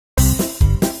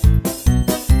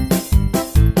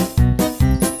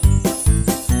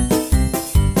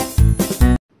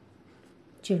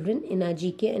Children, in our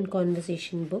GK and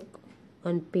conversation book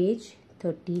on page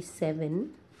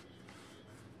 37,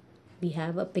 we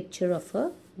have a picture of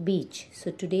a beach.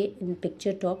 So today in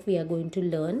picture talk we are going to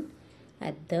learn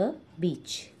at the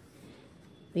beach.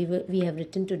 We have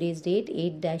written today's date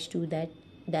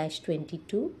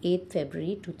 8-2-22, 8th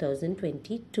February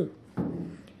 2022.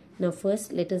 Now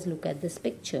first let us look at this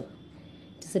picture.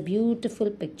 It is a beautiful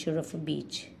picture of a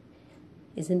beach.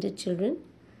 Isn't it, children?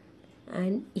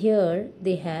 And here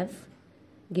they have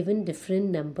given different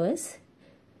numbers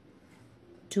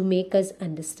to make us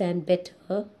understand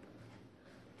better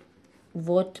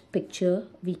what picture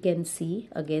we can see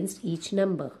against each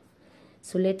number.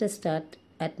 So let us start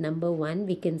at number 1.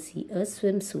 We can see a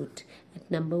swimsuit.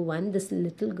 At number 1, this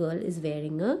little girl is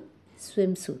wearing a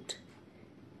swimsuit.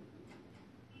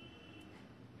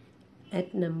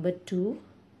 At number 2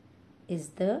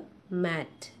 is the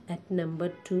mat. At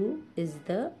number 2 is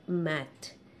the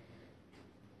mat.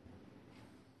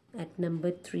 At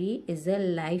number 3 is a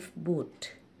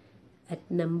lifeboat. At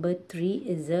number 3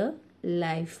 is a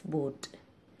lifeboat.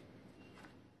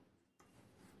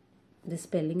 The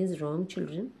spelling is wrong,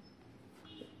 children.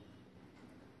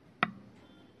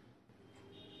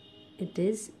 It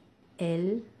is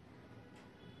Lifeboat.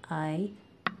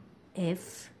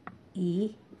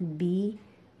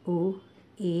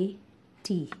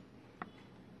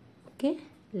 Okay,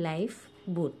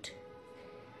 lifeboat.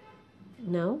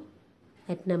 Now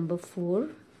at number 4,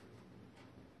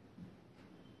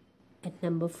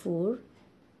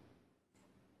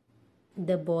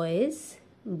 the boy is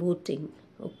boating.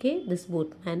 Okay, this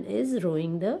boatman is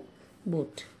rowing the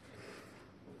boat.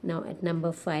 Now at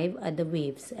number 5 are the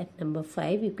waves. At number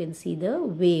 5 you can see the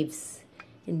waves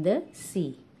in the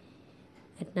sea.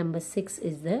 At number 6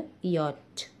 is the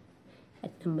yacht.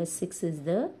 At number 6 is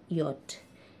the yacht.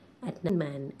 At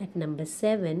number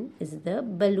 7 is the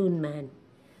balloon man.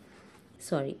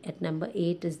 At number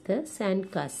 8 is the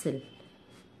sand castle.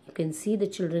 You can see the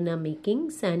children are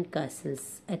making sand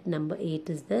castles. At number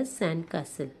 8 is the sand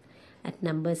castle. At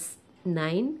number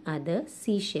 9 are the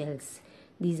seashells.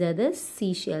 These are the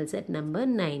seashells at number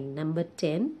 9. Number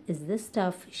 10 is the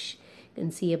starfish. You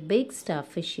can see a big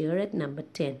starfish here at number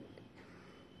 10.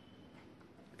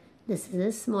 This is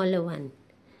a smaller one.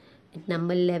 At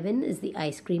number 11 is the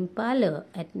ice cream parlor.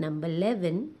 At number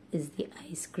 11 is the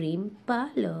ice cream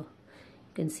parlor.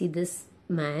 You can see this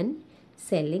man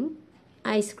selling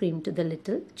ice cream to the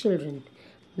little children.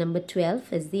 Number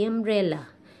 12 is the umbrella.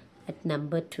 At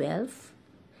number 12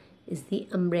 is the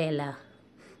umbrella.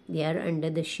 They are under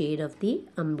the shade of the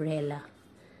umbrella.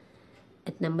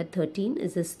 At number 13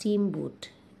 is a steamboat.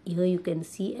 Here you can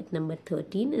see at number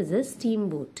 13 is a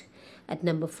steamboat. At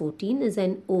number 14 is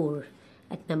an oar.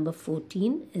 At number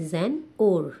 14 is an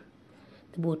oar.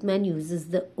 The boatman uses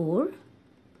the oar.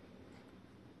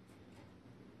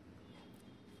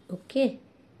 Okay.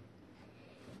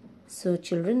 So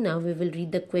children, now we will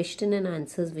read the question and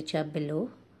answers which are below.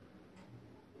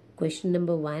 Question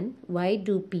number 1. Why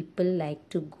do people like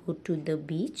to go to the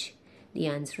beach? The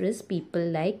answer is people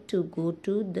like to go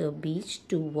to the beach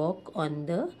to walk on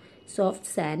the soft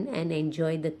sand and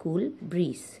enjoy the cool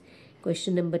breeze.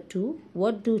 Question number 2.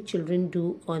 What do children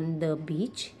do on the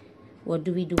beach? What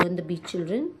do we do on the beach,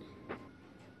 children?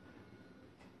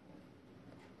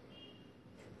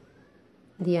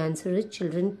 The answer is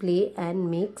children play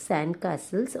and make sand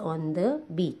castles on the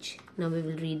beach. Now we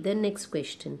will read the next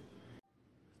question.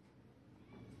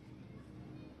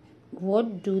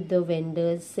 What do the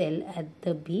vendors sell at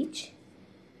the beach?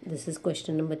 This is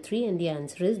question number 3 and the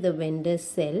answer is the vendors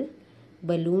sell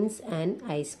balloons and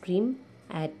ice cream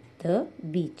at the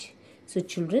beach. So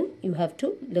children, you have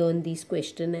to learn these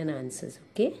questions and answers,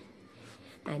 okay?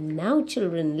 And now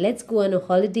children, let's go on a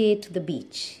holiday to the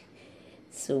beach.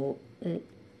 So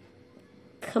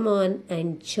come on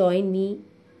and join me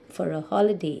for a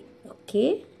holiday,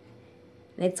 okay?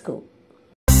 Let's go.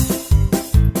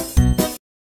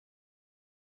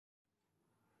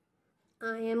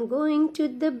 I am going to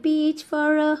the beach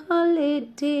for a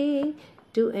holiday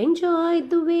to enjoy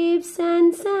the waves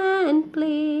and sand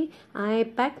play. I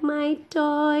pack my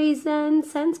toys and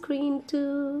sunscreen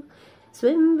too.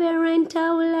 Swimwear and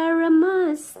towel are a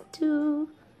must too.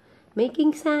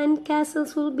 Making sand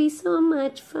castles will be so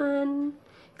much fun.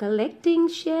 Collecting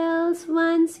shells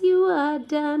once you are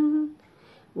done.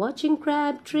 Watching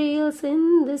crab trails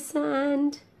in the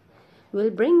sand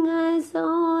will bring us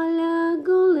all a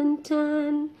golden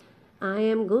tan. I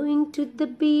am going to the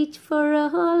beach for a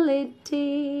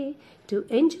holiday to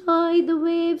enjoy the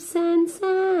waves and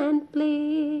sand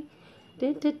play.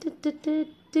 I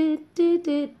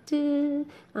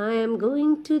am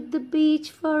going to the beach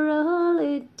for a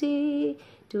holiday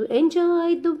To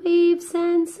enjoy the waves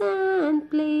and sand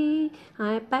play,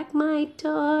 I pack my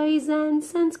toys and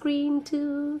sunscreen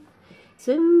too.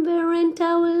 Swimwear and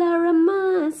towel are a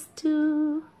must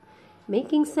too.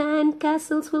 Making sand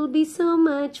castles will be so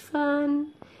much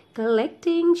fun.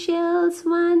 Collecting shells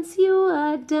once you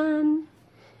are done.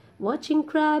 Watching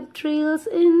crab trails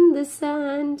in the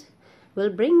sand will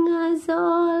bring us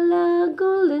all a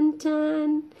golden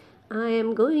tan. I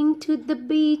am going to the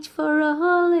beach for a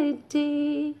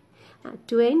holiday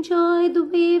to enjoy the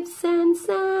waves and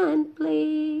sand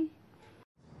play.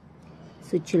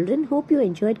 So children, hope you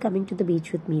enjoyed coming to the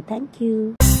beach with me. Thank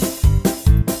you.